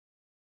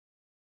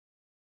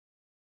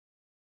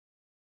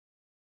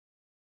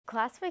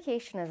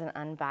Classification is an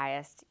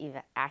unbiased,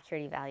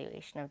 accurate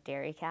evaluation of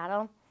dairy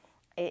cattle.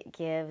 It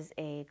gives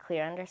a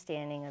clear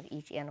understanding of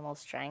each animal's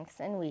strengths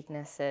and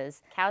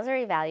weaknesses. Cows are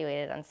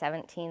evaluated on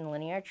 17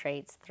 linear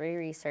traits, 3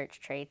 research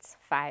traits,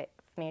 5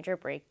 major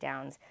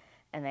breakdowns,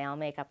 and they all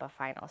make up a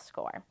final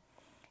score.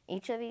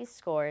 Each of these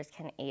scores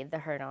can aid the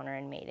herd owner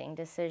in mating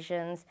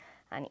decisions,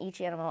 and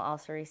each animal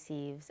also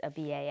receives a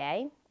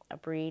BAA, a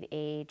breed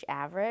age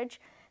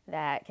average,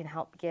 that can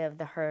help give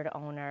the herd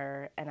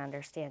owner an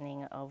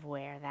understanding of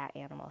where that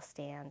animal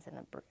stands in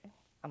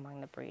among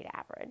the breed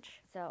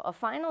average. So a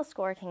final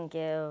score can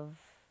give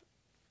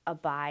a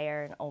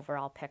buyer an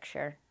overall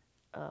picture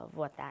of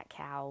what that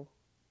cow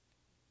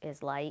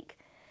is like.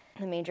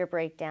 The major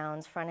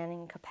breakdowns: front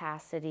ending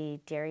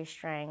capacity, dairy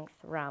strength,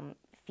 rump,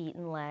 feet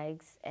and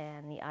legs,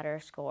 and the udder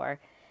score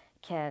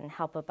can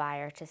help a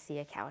buyer to see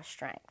a cow's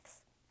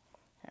strengths.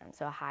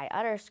 So a high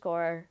udder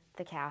score,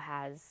 the cow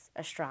has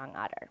a strong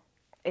udder.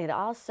 It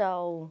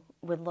also,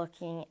 with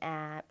looking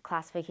at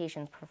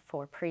classifications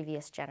for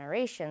previous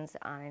generations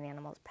on an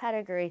animal's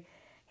pedigree,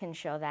 can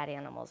show that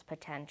animal's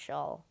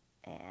potential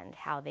and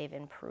how they've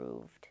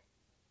improved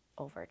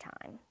over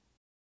time.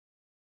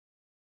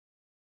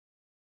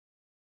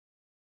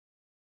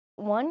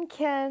 One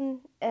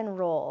can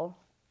enroll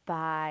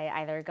by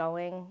either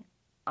going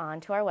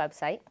onto our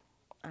website,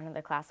 onto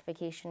the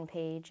classification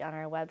page on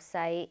our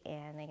website,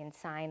 and they can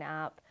sign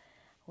up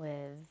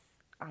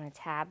on a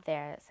tab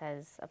there that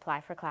says apply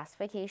for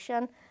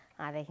classification.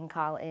 They can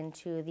call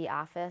into the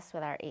office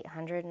with our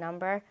 800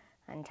 number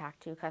and talk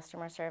to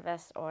customer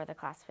service or the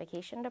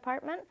classification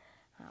department,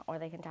 or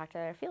they can talk to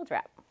their field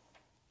rep.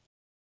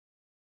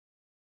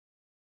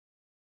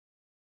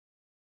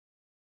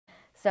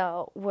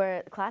 So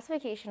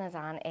classification is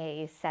on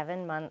a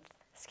 7-month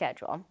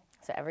schedule.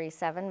 So every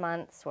 7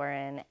 months, we're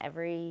in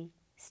every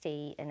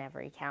state and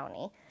every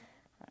county.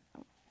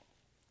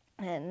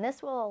 And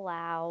this will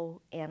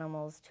allow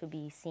animals to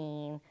be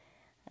seen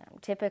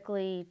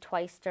typically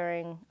twice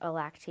during a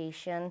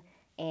lactation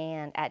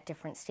and at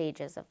different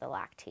stages of the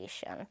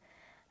lactation.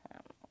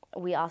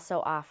 We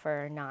also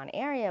offer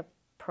non-area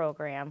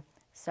program,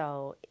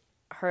 so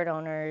herd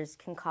owners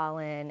can call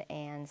in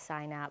and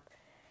sign up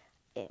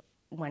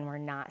when we're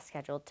not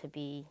scheduled to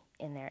be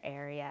in their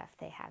area if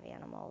they have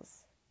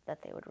animals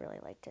that they would really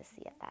like to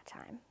see at that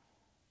time.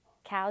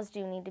 Cows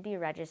do need to be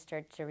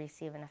registered to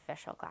receive an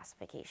official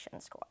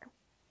classification score.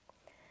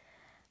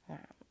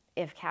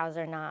 If cows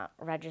are not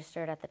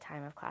registered at the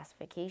time of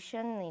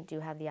classification, they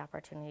do have the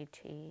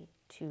opportunity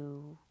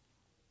to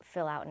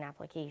fill out an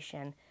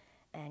application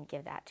and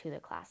give that to the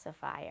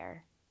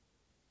classifier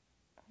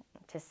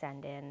to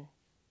send in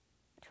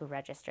to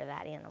register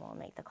that animal and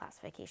make the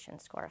classification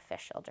score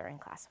official during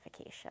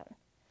classification.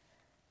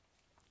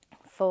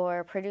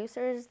 For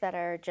producers that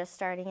are just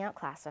starting out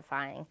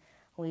classifying,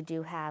 we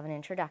do have an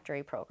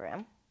introductory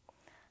program.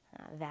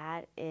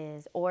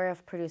 Or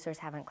if producers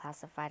haven't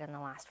classified in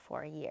the last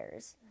 4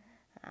 years,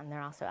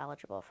 they're also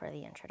eligible for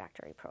the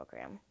introductory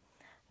program.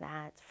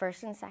 That's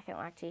first and second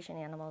lactation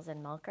animals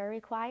and milk are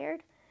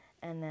required,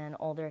 and then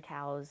older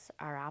cows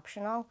are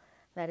optional.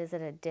 That is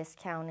at a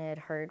discounted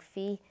herd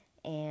fee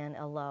and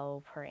a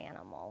low per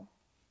animal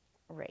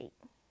rate.